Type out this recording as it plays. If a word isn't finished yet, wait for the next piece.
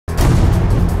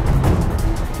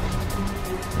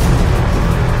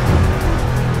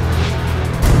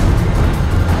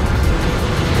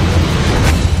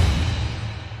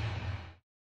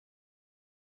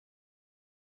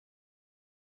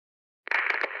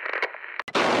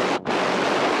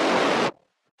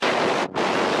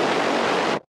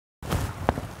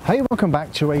Hey, welcome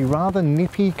back to a rather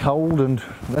nippy, cold and,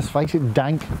 let's face it,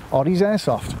 dank Oddies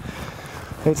Airsoft.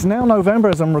 It's now November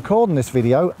as I'm recording this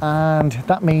video, and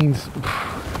that means,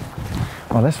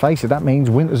 well, let's face it, that means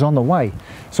winter's on the way.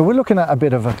 So we're looking at a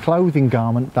bit of a clothing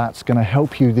garment that's going to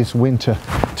help you this winter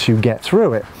to get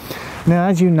through it. Now,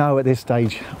 as you know, at this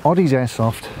stage, Oddies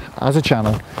Airsoft, as a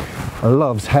channel,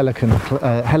 loves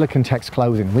Helikon-Tex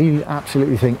clothing. We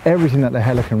absolutely think everything at the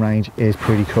Helikon range is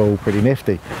pretty cool, pretty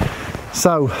nifty.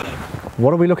 So,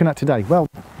 what are we looking at today? Well,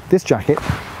 this jacket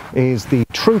is the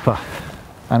Trooper,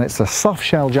 and it's a soft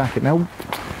shell jacket. Now,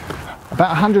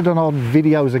 about 100 and odd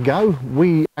videos ago,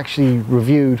 we actually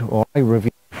reviewed, or I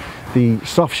reviewed, the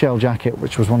soft shell jacket,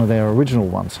 which was one of their original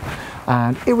ones.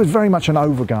 And it was very much an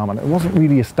overgarment. It wasn't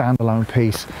really a standalone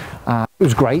piece. It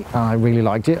was great, and I really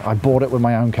liked it. I bought it with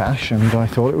my own cash, and I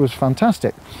thought it was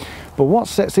fantastic. But what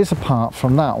sets this apart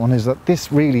from that one is that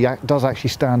this really does actually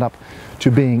stand up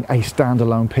to being a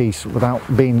standalone piece without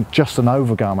being just an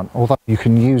overgarment, although you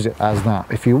can use it as that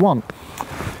if you want.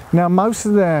 Now, most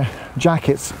of their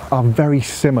jackets are very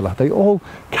similar. They all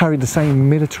carry the same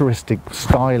militaristic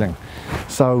styling.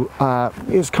 So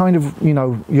it's kind of, you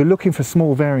know, you're looking for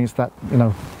small variants that, you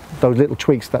know, those little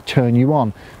tweaks that turn you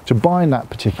on to buying that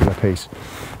particular piece.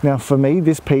 Now, for me,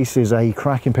 this piece is a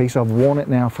cracking piece. I've worn it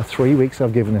now for 3 weeks.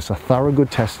 I've given this a thorough good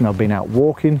testing. I've been out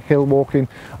walking, hill walking.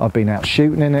 I've been out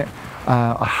shooting in it.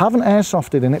 I haven't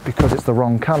airsofted in it because it's the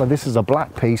wrong color. This is a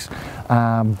black piece,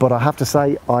 but I have to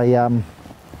say,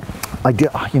 I did,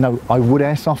 you know, I would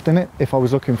airsoft in it if I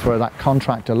was looking for that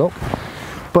contractor look.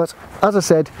 But as I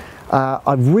said,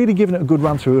 I've really given it a good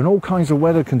run through in all kinds of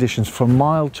weather conditions, from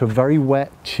mild to very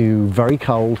wet to very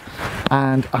cold.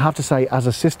 And I have to say, as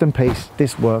a system piece,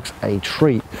 this works a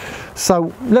treat.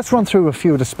 So let's run through a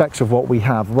few of the specs of what we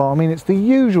have. Well, I mean, it's the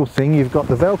usual thing. You've got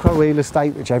the Velcro wheel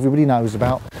estate, which everybody knows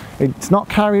about. It's not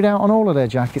carried out on all of their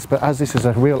jackets, but as this is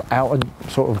a real outer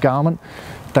sort of garment,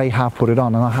 they have put it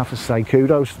on, and I have to say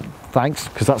kudos, thanks,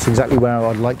 because that's exactly where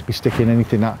I'd like to be sticking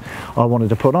anything that I wanted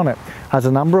to put on it. Has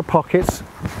a number of pockets,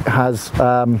 it has 2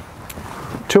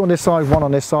 on this side, 1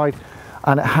 on this side,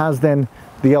 and it has then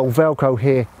the old Velcro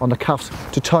here on the cuffs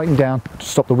to tighten down to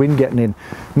stop the wind getting in.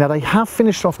 Now, they have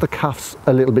finished off the cuffs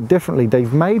a little bit differently.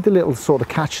 They've made the little sort of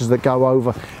catches that go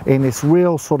over in this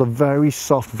real sort of very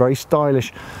soft, very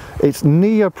stylish, it's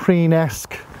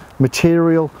neoprene-esque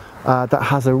material. That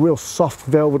has a real soft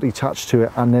velvety touch to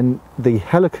it, and then the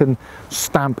Helikon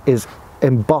stamp is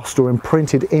embossed or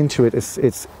imprinted into it.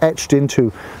 It's etched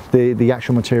into the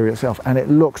actual material itself, and it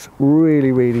looks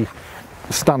really, really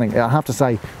stunning. I have to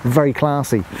say, very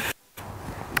classy.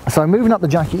 So moving up the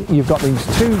jacket, you've got these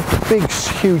 2 big,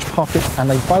 huge pockets, and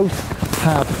they both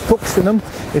have hooks in them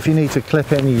if you need to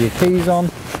clip any of your keys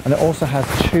on, and it also has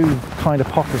 2 kind of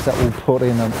pockets that will put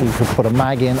in, you could put a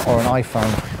mag in, or an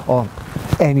iPhone, or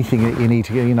anything that you need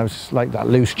to, you know, like that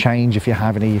loose change, if you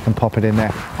have any, you can pop it in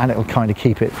there, and it'll kind of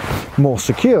keep it more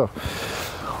secure.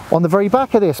 On the very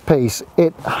back of this piece,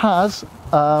 it has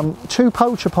 2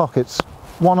 poacher pockets,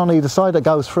 1 on either side, that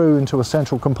goes through into a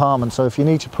central compartment. So if you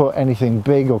need to put anything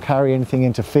big or carry anything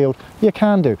into field, you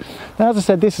can do. Now, as I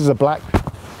said, this is a black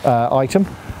item.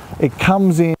 It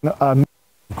comes in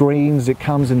greens, it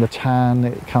comes in the tan,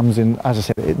 it comes in, as I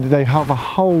said, they have a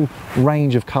whole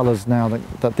range of colours now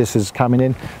that this is coming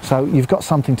in, so you've got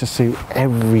something to suit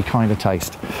every kind of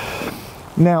taste.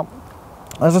 Now,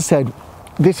 as I said,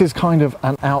 this is kind of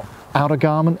an outer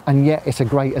garment, and yet it's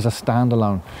great as a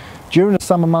standalone. During the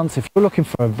summer months, if you're looking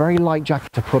for a very light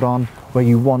jacket to put on, where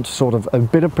you want sort of a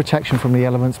bit of protection from the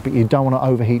elements, but you don't want to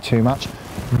overheat too much,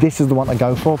 this is the one to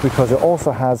go for, because it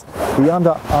also has the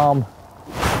underarm.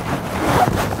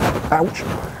 Ouch,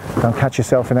 don't catch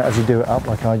yourself in it as you do it up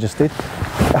like I just did.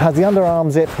 It has the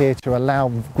underarm zip here to allow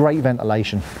great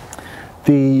ventilation.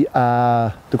 The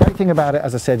great thing about it,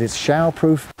 as I said, it's shower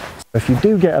proof. So if you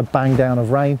do get a bang down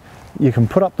of rain, you can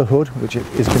put up the hood, which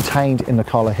is contained in the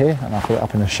collar here, and I'll put it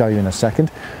up and I'll show you in a second.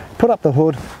 Put up the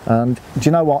hood, and do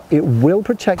you know what? It will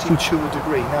protect you to a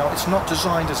degree. Now, it's not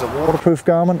designed as a waterproof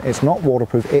garment. It's not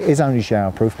waterproof. It is only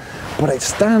showerproof, but it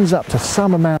stands up to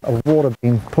some amount of water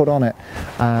being put on it.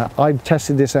 I've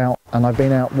tested this out, and I've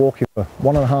been out walking for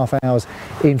 1.5 hours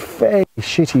in fairly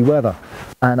shitty weather.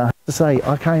 And I have to say,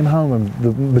 I came home and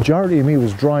the majority of me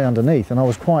was dry underneath, and I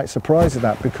was quite surprised at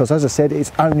that, because, as I said,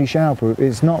 it's only showerproof.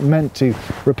 It's not meant to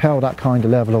repel that kind of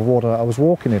level of water that I was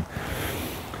walking in.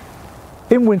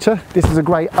 In winter, this is a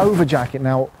great over jacket.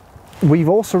 Now, we've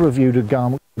also reviewed a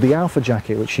garment, the Alpha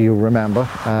jacket, which you'll remember.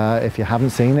 If you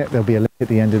haven't seen it, there'll be a link at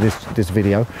the end of this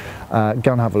video.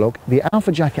 Go and have a look. The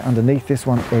Alpha jacket underneath this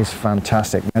one is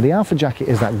fantastic. Now, the Alpha jacket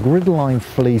is that grid line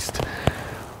fleeced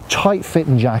tight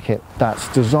fitting jacket that's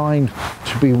designed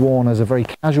to be worn as a very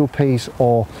casual piece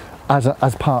or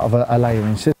as part of a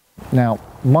layering system. Now,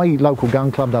 my local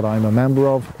gun club that I'm a member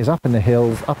of is up in the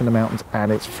hills, up in the mountains,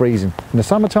 and it's freezing. In the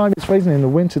summertime it's freezing, in the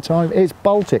winter time it's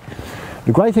Baltic.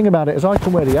 The great thing about it is I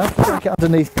can wear the outer jacket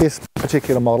underneath this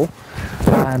particular model,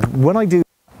 and when I do,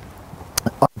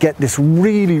 I get this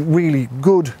really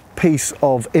good piece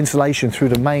of insulation through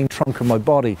the main trunk of my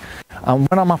body. And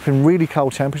when I'm up in really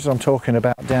cold temperatures, I'm talking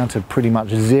about down to pretty much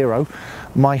 0,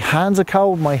 my hands are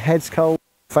cold, my head's cold,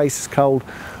 my face is cold,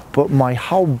 but my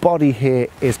whole body here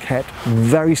is kept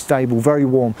very stable, very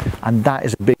warm, and that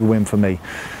is a big win for me.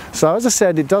 So as I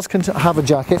said, it does have a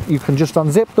jacket. You can just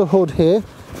unzip the hood here,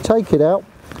 take it out,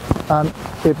 and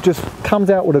it just comes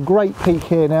out with a great peak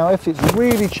here. Now, if it's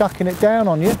really chucking it down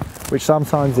on you, which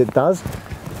sometimes it does,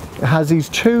 it has these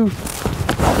 2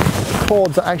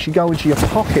 cords that actually go into your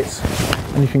pockets,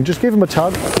 and you can just give them a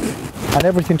tug and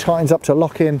everything tightens up to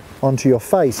lock in onto your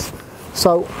face.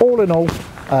 So all in all,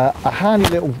 a handy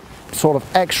little sort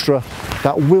of extra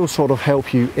that will sort of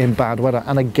help you in bad weather.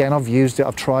 And again, I've used it,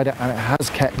 I've tried it, and it has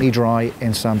kept me dry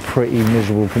in some pretty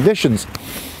miserable conditions.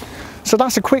 So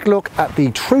that's a quick look at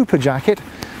the Trooper jacket.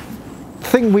 The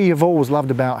thing we have always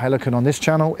loved about Helikon on this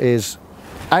channel is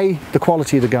A, the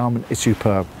quality of the garment is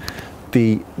superb.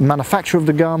 The manufacture of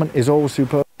the garment is always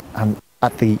superb, and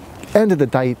at the end of the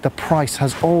day, the price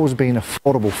has always been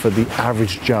affordable for the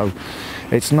average Joe.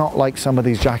 It's not like some of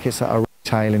these jackets that are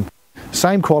retailing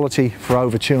same quality for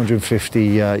over 250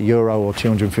 euro or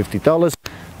 $250.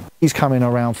 These come in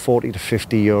around 40 to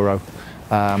 50 euro.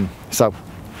 So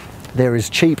they're as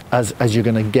cheap as you're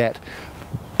going to get,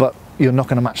 but you're not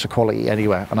going to match the quality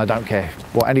anywhere, and I don't care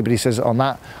what anybody says on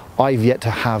that. I've yet to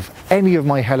have any of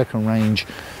my Helikon range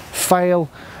fail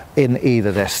in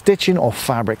either their stitching or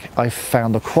fabric. I've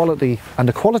found the quality and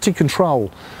the quality control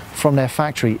from their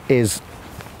factory is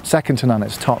second to none.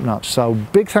 It's top notch. So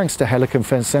big thanks to Helikon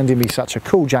for sending me such a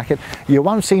cool jacket. You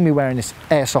won't see me wearing this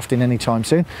airsofting anytime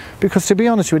soon, because to be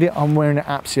honest with you, I'm wearing it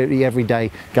absolutely every day,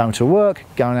 going to work,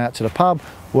 going out to the pub,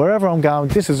 wherever I'm going,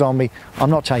 this is on me. I'm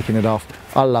not taking it off.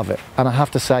 I love it. And I have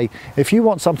to say, if you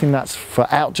want something that's for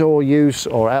outdoor use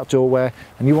or outdoor wear,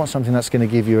 and you want something that's going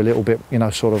to give you a little bit, you know,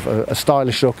 sort of a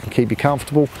stylish look and keep you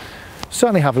comfortable,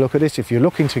 certainly have a look at this. If you're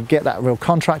looking to get that real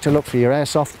contractor look for your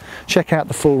airsoft, check out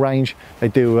the full range. They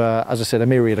do, as I said, a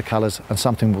myriad of colours, and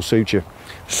something will suit you.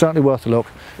 Certainly worth a look.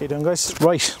 How you doing, guys?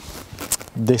 Right,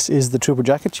 this is the Trooper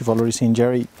jacket. You've already seen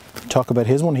Jerry talk about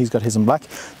his one. He's got his in black.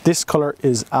 This colour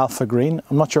is alpha green.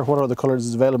 I'm not sure what other colours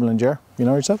is available in Jer. You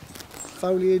know yourself?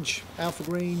 Foliage, alpha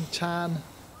green, tan,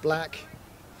 black,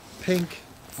 pink,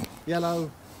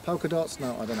 yellow, polka dots.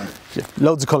 No, I don't know. Yeah,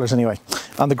 loads of colours anyway.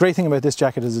 And the great thing about this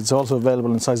jacket is it's also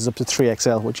available in sizes up to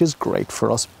 3XL, which is great for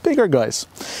us bigger guys.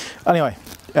 Anyway,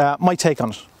 my take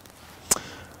on it.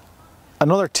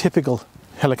 Another typical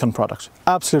Helikon product.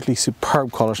 Absolutely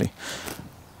superb quality.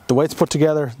 The way it's put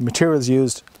together, the materials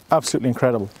used, absolutely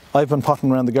incredible. I've been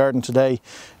potting around the garden today.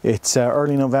 It's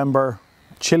early November,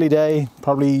 chilly day,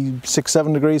 probably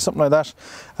 6-7 degrees, something like that.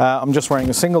 I'm just wearing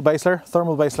a single base layer,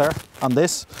 thermal base layer on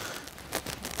this.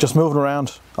 Just moving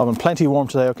around. I've been plenty warm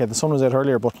today. Okay, the sun was out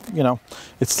earlier, but you know,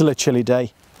 it's still a chilly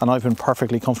day, and I've been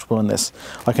perfectly comfortable in this.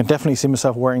 I can definitely see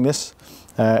myself wearing this,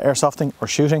 airsofting or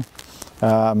shooting,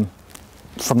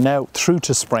 from now through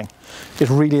to spring. It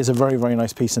really is a very, very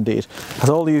nice piece indeed. Has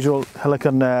all the usual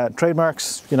Helikon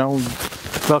trademarks, you know,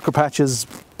 Velcro patches,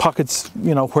 pockets,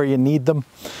 you know, where you need them.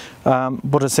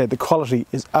 But as I say, the quality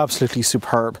is absolutely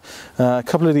superb. A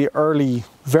couple of the early,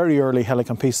 very early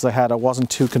Helikon pieces I had, I wasn't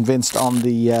too convinced on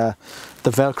the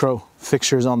Velcro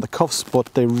fixtures on the cuffs,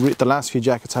 but the last few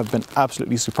jackets have been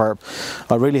absolutely superb.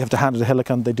 I really have to hand it to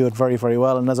Helikon. They do it very, very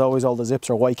well, and as always, all the zips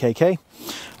are YKK.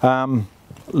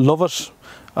 Love it.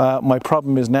 My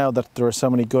problem is now that there are so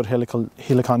many good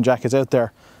Helikon jackets out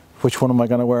there, which one am I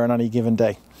going to wear on any given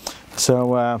day?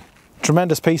 So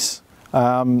tremendous piece.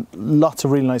 Lots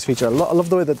of really nice features. I love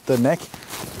the way that the neck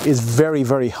is very,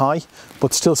 very high,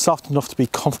 but still soft enough to be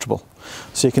comfortable.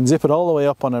 So you can zip it all the way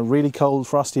up on a really cold,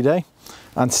 frosty day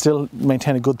and still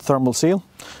maintain a good thermal seal.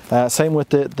 Same with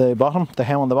the bottom, the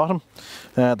hem on the bottom.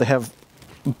 They have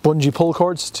bungee pull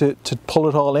cords to pull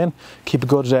it all in, keep a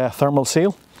good thermal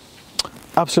seal.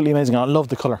 Absolutely amazing. I love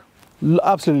the colour.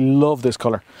 Absolutely love this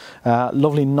colour.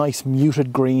 Lovely, nice,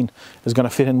 muted green is going to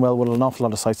fit in well with an awful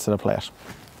lot of sites that I play at.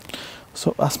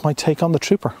 So that's my take on the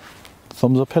Trooper.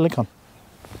 Thumbs up Helikon.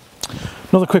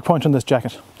 Another quick point on this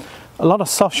jacket. A lot of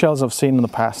soft shells I've seen in the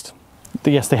past,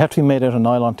 yes, they have to be made out of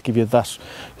nylon to give you that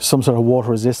some sort of water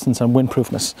resistance and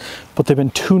windproofness, but they've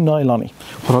been too nylon-y.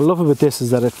 What I love about this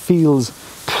is that it feels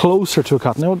closer to a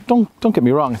cotton. Now, don't get me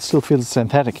wrong, it still feels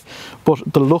synthetic, but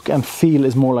the look and feel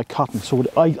is more like cotton. So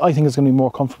I think it's going to be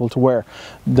more comfortable to wear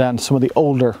than some of the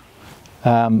older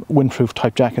windproof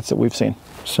type jackets that we've seen.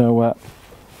 So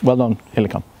well done,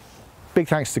 Helikon. Big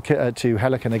thanks to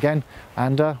Helikon again,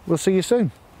 and we'll see you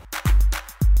soon.